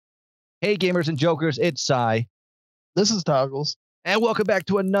Hey, gamers and jokers, it's Cy. This is Toggles. And welcome back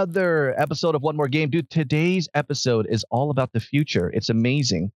to another episode of One More Game. Dude, today's episode is all about the future. It's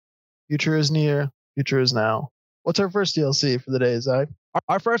amazing. Future is near. Future is now. What's our first DLC for the day, Zy?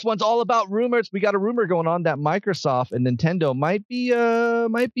 Our first one's all about rumors. We got a rumor going on that Microsoft and Nintendo might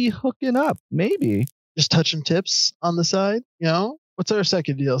be hooking up. Maybe. Just touching tips on the side, you know? What's our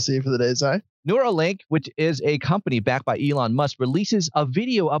second DLC for the day, Zy? Neuralink, which is a company backed by Elon Musk, releases a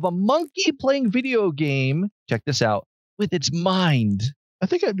video of a monkey playing video game. Check this out. With its mind. I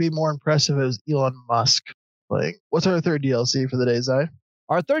think I'd be more impressive as Elon Musk playing. What's our third DLC for the day, Zy?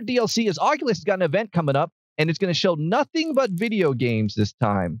 Our third DLC is Oculus has got an event coming up, and it's going to show nothing but video games this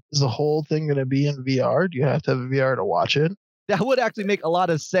time. Is the whole thing going to be in VR? Do you have to have a VR to watch it? That would actually make a lot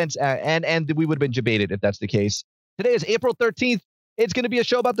of sense, and we would have been debated if that's the case. Today is April 13th. It's going to be a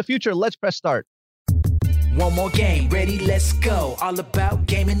show about the future. Let's press start. One more game, ready, let's go. All about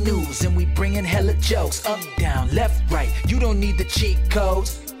gaming news, and we bringing hella jokes. Up, down, left, right, you don't need the cheat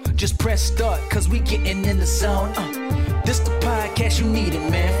codes. Just press start, cause we getting in the zone. This the podcast you needed,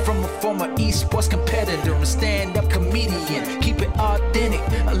 man. From a former esports competitor, a stand-up comedian. Keep it authentic,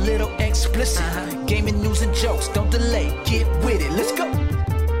 a little explicit. Gaming news and jokes, don't delay, get with it, let's go.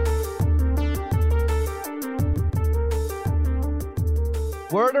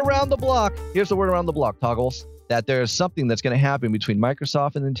 Word around the block. Here's the word around the block, Toggles. That there's something that's going to happen between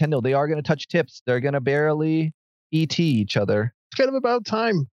Microsoft and Nintendo. They are going to touch tips. They're going to barely ET each other. It's kind of about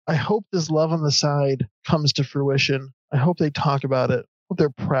time. I hope this love on the side comes to fruition. I hope they talk about it. I hope they're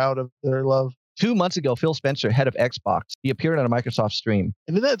proud of their love. 2 months ago, Phil Spencer, head of Xbox, he appeared on a Microsoft stream.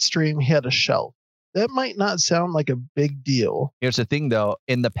 And in that stream, he had a shelf. That might not sound like a big deal. Here's the thing, though.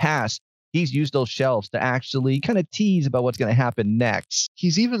 In the past, he's used those shelves to actually kind of tease about what's going to happen next.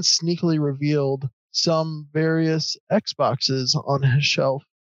 He's even sneakily revealed some various Xboxes on his shelf.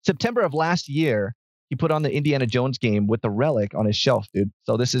 September of last year, he put on the Indiana Jones game with the relic on his shelf, dude.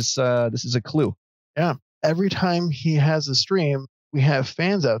 So this is a clue. Yeah. Every time he has a stream, we have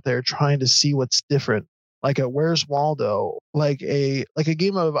fans out there trying to see what's different. Like a Where's Waldo, like a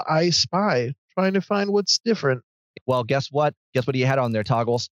game of I Spy, trying to find what's different. Well, guess what? Guess what he had on there,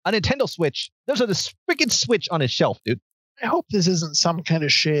 Toggles? A Nintendo Switch. There's a freaking Switch on his shelf, dude. I hope this isn't some kind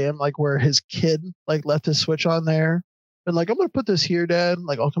of shame, like where his kid left his Switch on there. And I'm going to put this here, Dad.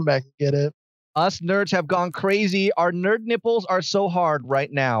 I'll come back and get it. Us nerds have gone crazy. Our nerd nipples are so hard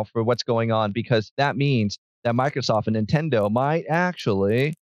right now for what's going on, because that means that Microsoft and Nintendo might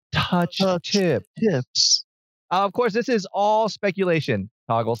actually touch tips. Of course, this is all speculation,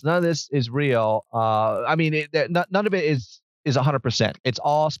 Toggles. None of this is real. None of it is 100%. It's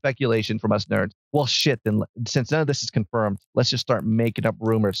all speculation from us nerds. Well, shit, then since none of this is confirmed, let's just start making up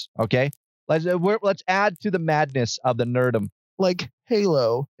rumors, okay? Let's add to the madness of the nerdom. Like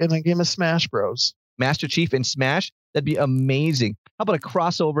Halo in a game of Smash Bros. Master Chief in Smash? That'd be amazing. How about a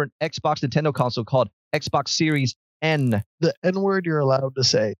crossover Xbox Nintendo console called Xbox Series N? The N word you're allowed to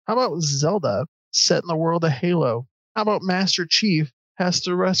say. How about Zelda set in the world of Halo? How about Master Chief has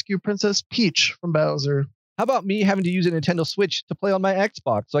to rescue Princess Peach from Bowser? How about me having to use a Nintendo Switch to play on my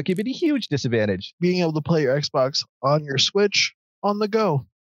Xbox? So I give it a huge disadvantage. Being able to play your Xbox on your Switch on the go.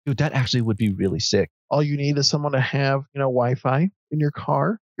 Dude, that actually would be really sick. All you need is someone to have, Wi-Fi in your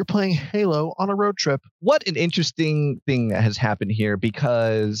car. You're playing Halo on a road trip. What an interesting thing that has happened here,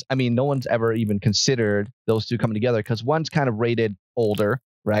 because, no one's ever even considered those two coming together, because one's kind of rated older,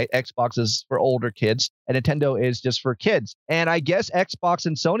 right? Xbox is for older kids, and Nintendo is just for kids. And I guess Xbox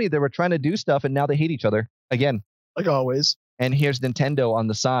and Sony, they were trying to do stuff, and now they hate each other again. Like always. And here's Nintendo on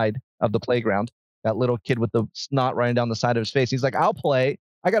the side of the playground. That little kid with the snot running down the side of his face. He's like, I'll play.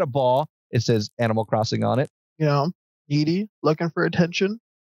 I got a ball. It says Animal Crossing on it. Needy, looking for attention.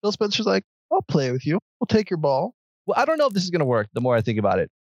 Phil Spencer's like, I'll play with you. We'll take your ball. Well, I don't know if this is going to work the more I think about it,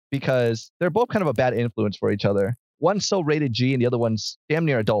 because they're both kind of a bad influence for each other. One's so rated G and the other one's damn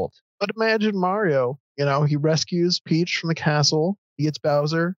near adult. But imagine Mario. He rescues Peach from the castle. He gets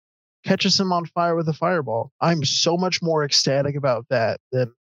Bowser, catches him on fire with a fireball. I'm so much more ecstatic about that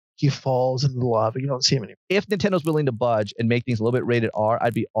than he falls into the lava. You don't see him anymore. If Nintendo's willing to budge and make things a little bit rated R,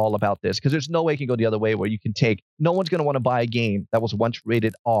 I'd be all about this, because there's no way it can go the other way, where you can no one's going to want to buy a game that was once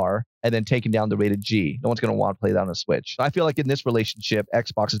rated R and then taken down to rated G. No one's going to want to play that on a Switch. I feel like in this relationship,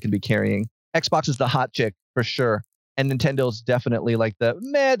 Xbox is going to be carrying. Xbox is the hot chick for sure. And Nintendo's definitely like the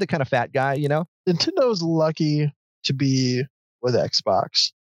kind of fat guy, Nintendo's lucky to be with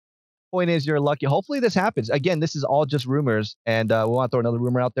Xbox. Point is, you're lucky. Hopefully this happens. Again, this is all just rumors, and we want to throw another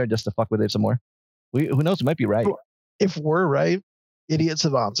rumor out there just to fuck with it some more. Who knows? We might be right. If we're right, idiot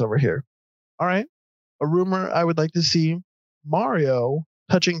savants over here. All right. A rumor I would like to see: Mario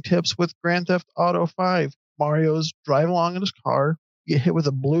Touching tips with Grand Theft Auto 5. Mario's driving along in his car, get hit with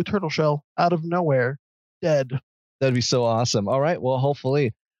a blue turtle shell out of nowhere, dead. That'd be so awesome. All right. Well,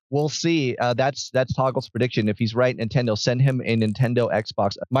 hopefully we'll see. That's Toggle's prediction. If he's right, Nintendo, send him a Nintendo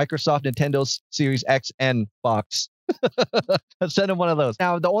Xbox, Microsoft Nintendo Series X and box. Send him one of those.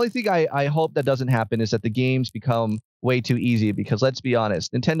 Now, the only thing I hope that doesn't happen is that the games become way too easy, because let's be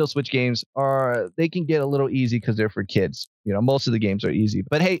honest, Nintendo Switch games they can get a little easy because they're for kids. You know, most of the games are easy.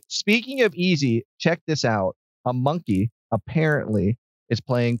 But hey, speaking of easy, check this out. A monkey apparently is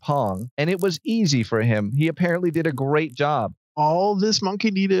playing Pong, and it was easy for him. He apparently did a great job. All this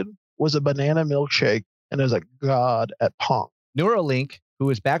monkey needed was a banana milkshake, and is a god at Pong. Neuralink, who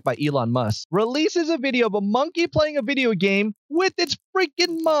is backed by Elon Musk, releases a video of a monkey playing a video game with its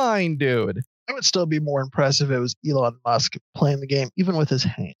freaking mind, dude. It would still be more impressive if it was Elon Musk playing the game, even with his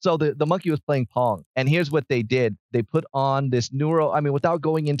hand. So the monkey was playing Pong, and here's what they did. They put on this without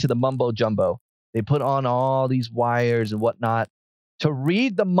going into the mumbo jumbo, they put on all these wires and whatnot to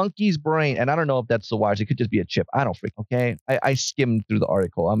read the monkey's brain. And I don't know if that's the wires. It could just be a chip. I don't okay? I skimmed through the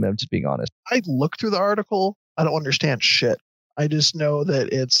article. I'm just being honest. I looked through the article. I don't understand shit. I just know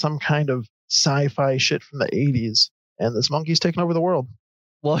that it's some kind of sci-fi shit from the 80s, and this monkey's taking over the world.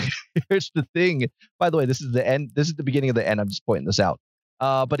 Well, here's the thing. By the way, this is the end. This is the beginning of the end. I'm just pointing this out.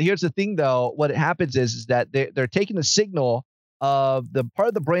 But here's the thing, though. What happens is that they're taking the signal of the part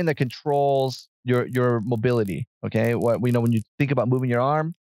of the brain that controls your mobility. Okay, what we know when you think about moving your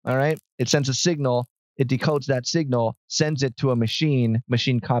arm. All right, it sends a signal. It decodes that signal, sends it to a machine.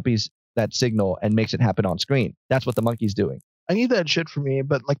 Machine copies that signal and makes it happen on screen. That's what the monkey's doing. I need that shit for me,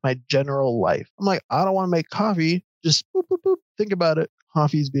 but like my general life. I'm like, I don't want to make coffee. Just boop, boop, boop. Think about it.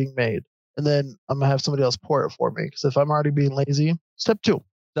 Coffee's being made. And then I'm going to have somebody else pour it for me. Because if I'm already being lazy, step 2.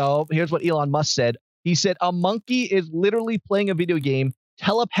 So here's what Elon Musk said. He said, a monkey is literally playing a video game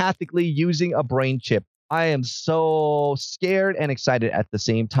telepathically using a brain chip. I am so scared and excited at the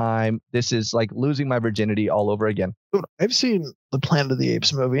same time. This is like losing my virginity all over again. Dude, I've seen the Planet of the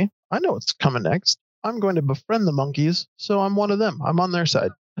Apes movie. I know what's coming next. I'm going to befriend the monkeys, so I'm one of them. I'm on their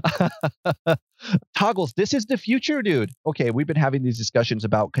side. Toggles, this is the future, dude. Okay, we've been having these discussions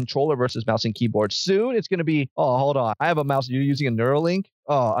about controller versus mouse and keyboard. Soon it's going to be, oh, hold on. I have a mouse. You're using a Neuralink?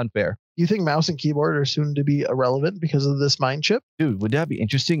 Oh, unfair. You think mouse and keyboard are soon to be irrelevant because of this mind chip? Dude, would that be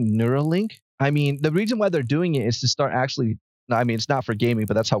interesting? Neuralink? I mean, the reason why they're doing it is to start actually, I mean, it's not for gaming,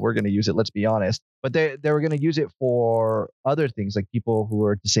 but that's how we're going to use it. Let's be honest. But they were going to use it for other things, like people who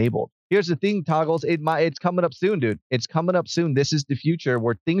are disabled. Here's the thing, Toggles. It's coming up soon, dude. It's coming up soon. This is the future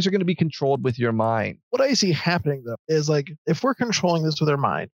where things are going to be controlled with your mind. What I see happening, though, is like if we're controlling this with our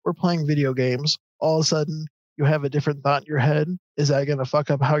mind, we're playing video games, all of a sudden you have a different thought in your head. Is that going to fuck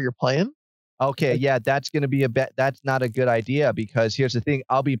up how you're playing? Okay, yeah, that's going to be that's not a good idea, because here's the thing.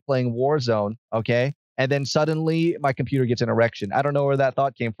 I'll be playing Warzone, okay? And then suddenly my computer gets an erection. I don't know where that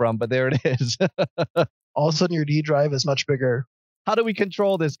thought came from, but there it is. All of a sudden your D drive is much bigger. How do we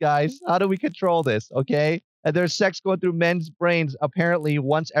control this, guys? How do we control this? Okay. And there's sex going through men's brains apparently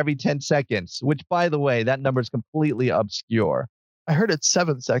once every 10 seconds, which, by the way, that number is completely obscure. I heard it's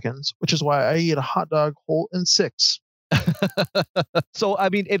 7 seconds, which is why I eat a hot dog whole in 6. So, I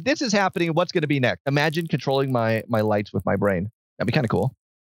mean, if this is happening, what's going to be next? Imagine controlling my lights with my brain. That'd be kind of cool.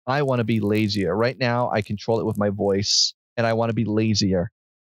 I want to be lazier. Right now, I control it with my voice, and I want to be lazier.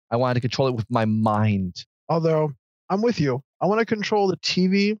 I want to control it with my mind. Although, I'm with you. I want to control the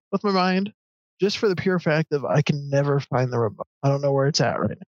TV with my mind, just for the pure fact of I can never find the remote. I don't know where it's at right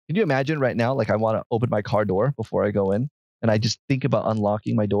now. Can you imagine right now, like I want to open my car door before I go in, and I just think about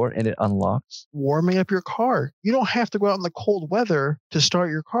unlocking my door, and it unlocks? Warming up your car. You don't have to go out in the cold weather to start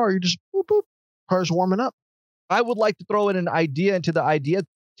your car. You just boop, boop. Car's warming up. I would like to throw in an idea into the idea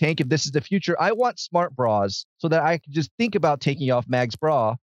tank if this is the future. I want smart bras so that I can just think about taking off Mag's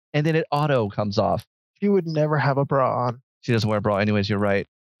bra, and then it auto comes off. She would never have a bra on. She doesn't wear a bra anyways, you're right.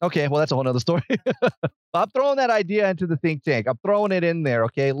 Okay, well, that's a whole nother story. I'm throwing that idea into the think tank. I'm throwing it in there,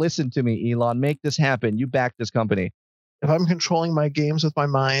 okay? Listen to me, Elon. Make this happen. You back this company. If I'm controlling my games with my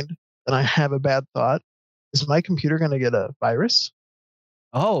mind and I have a bad thought, is my computer going to get a virus?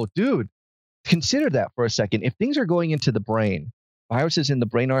 Oh, dude. Consider that for a second. If things are going into the brain, viruses in the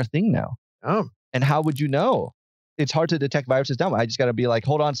brain are a thing now. Oh. And how would you know? It's hard to detect viruses now. I just got to be like,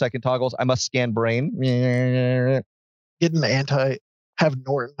 hold on a second, Toggles. I must scan brain. Get an have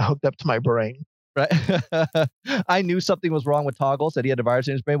Norton hooked up to my brain. Right. I knew something was wrong with Toggles, that he had a virus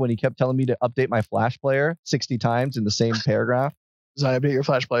in his brain when he kept telling me to update my Flash player 60 times in the same paragraph. Does I update your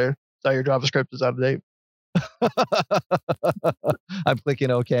Flash player? Is that your JavaScript is out of date? I'm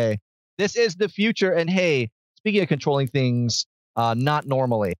clicking OK. This is the future. And hey, speaking of controlling things not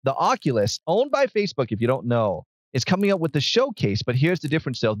normally. The Oculus, owned by Facebook, if you don't know, is coming up with the showcase. But here's the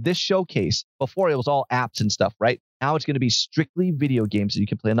difference, though. This showcase, before it was all apps and stuff, right? Now it's going to be strictly video games that you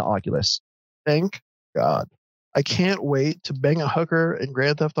can play on the Oculus. Thank God. I can't wait to bang a hooker in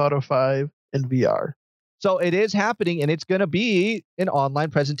Grand Theft Auto 5 in VR. So it is happening, and it's going to be an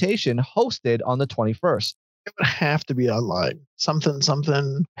online presentation hosted on the 21st. It would have to be online. Something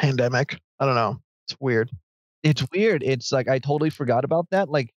pandemic. I don't know. It's weird. It's weird. It's like I totally forgot about that.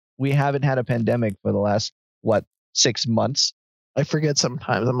 Like we haven't had a pandemic for the last, 6 months. I forget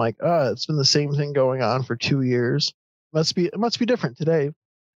sometimes. I'm like, it's been the same thing going on for 2 years. It must be different today.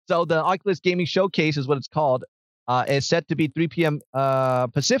 So the Oculus Gaming Showcase is what it's called. It's set to be 3 p.m.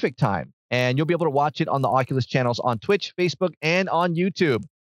 Pacific time, and you'll be able to watch it on the Oculus channels on Twitch, Facebook, and on YouTube.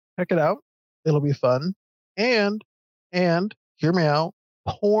 Check it out. It'll be fun. And hear me out.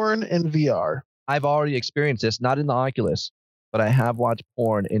 Porn in VR. I've already experienced this, not in the Oculus, but I have watched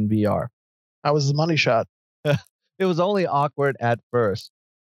porn in VR. How was the money shot? It was only awkward at first.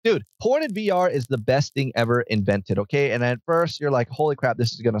 Dude, porn in VR is the best thing ever invented, okay? And at first, you're like, holy crap,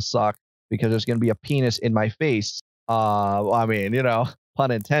 this is going to suck because there's going to be a penis in my face. I mean,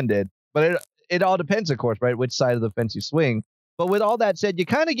 pun intended. But it all depends, of course, right? Which side of the fence you swing. But with all that said, you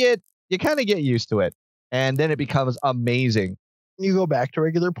kind of get used to it. And then it becomes amazing. You go back to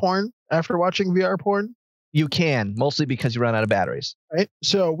regular porn after watching VR porn? You can, mostly because you run out of batteries. Right.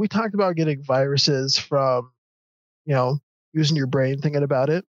 So we talked about getting viruses from, using your brain, thinking about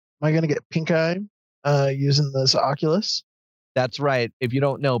it. Am I going to get pink eye using this Oculus? That's right. If you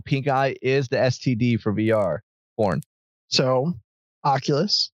don't know, pink eye is the STD for VR porn. So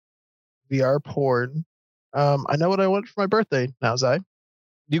Oculus, VR porn. I know what I want for my birthday now, Zai.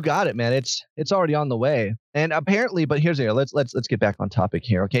 You got it, man. It's already on the way. And apparently, but here's here. Let's get back on topic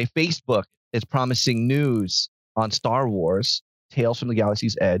here. Okay. Facebook is promising news on Star Wars, Tales from the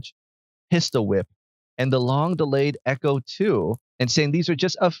Galaxy's Edge, Pistol Whip, and the long-delayed Echo 2, and saying these are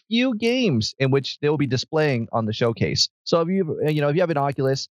just a few games in which they will be displaying on the showcase. So if you have an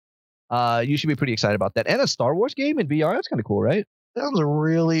Oculus, you should be pretty excited about that. And a Star Wars game in VR, that's kind of cool, right? Sounds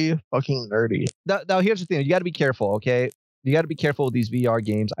really fucking nerdy. Now here's the thing. You got to be careful, okay? You got to be careful with these VR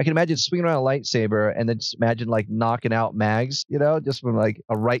games. I can imagine swinging around a lightsaber and then just imagine like knocking out mags, just from like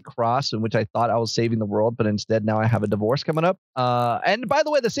a right cross in which I thought I was saving the world, but instead now I have a divorce coming up. And by the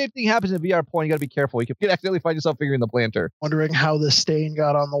way, the same thing happens in VR porn. You got to be careful. You can accidentally find yourself fingering the planter. Wondering how the stain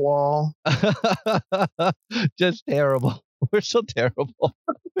got on the wall. Just terrible. We're so terrible.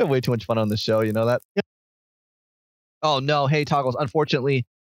 We have way too much fun on the show. You know that? Yep. Oh, no. Hey, Toggles. Unfortunately,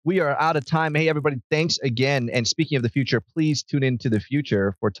 we are out of time. Hey, everybody, thanks again. And speaking of the future, please tune into the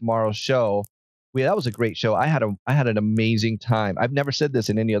future for tomorrow's show. That was a great show. I had an amazing time. I've never said this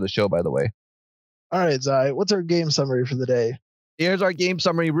in any other show, by the way. All right, Zai, what's our game summary for the day? Here's our game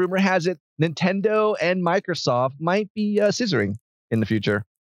summary. Rumor has it Nintendo and Microsoft might be scissoring in the future.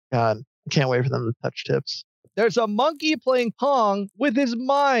 God, I can't wait for them to touch tips. There's a monkey playing Pong with his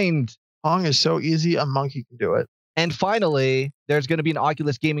mind. Pong is so easy, a monkey can do it. And finally, there's going to be an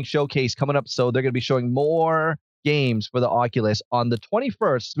Oculus Gaming Showcase coming up. So they're going to be showing more games for the Oculus on the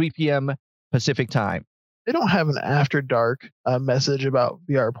 21st, 3 p.m. Pacific time. They don't have an after dark message about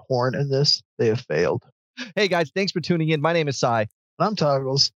VR porn in this. They have failed. Hey, guys, thanks for tuning in. My name is Sai. And I'm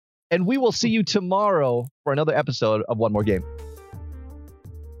Toggles. And we will see you tomorrow for another episode of One More Game.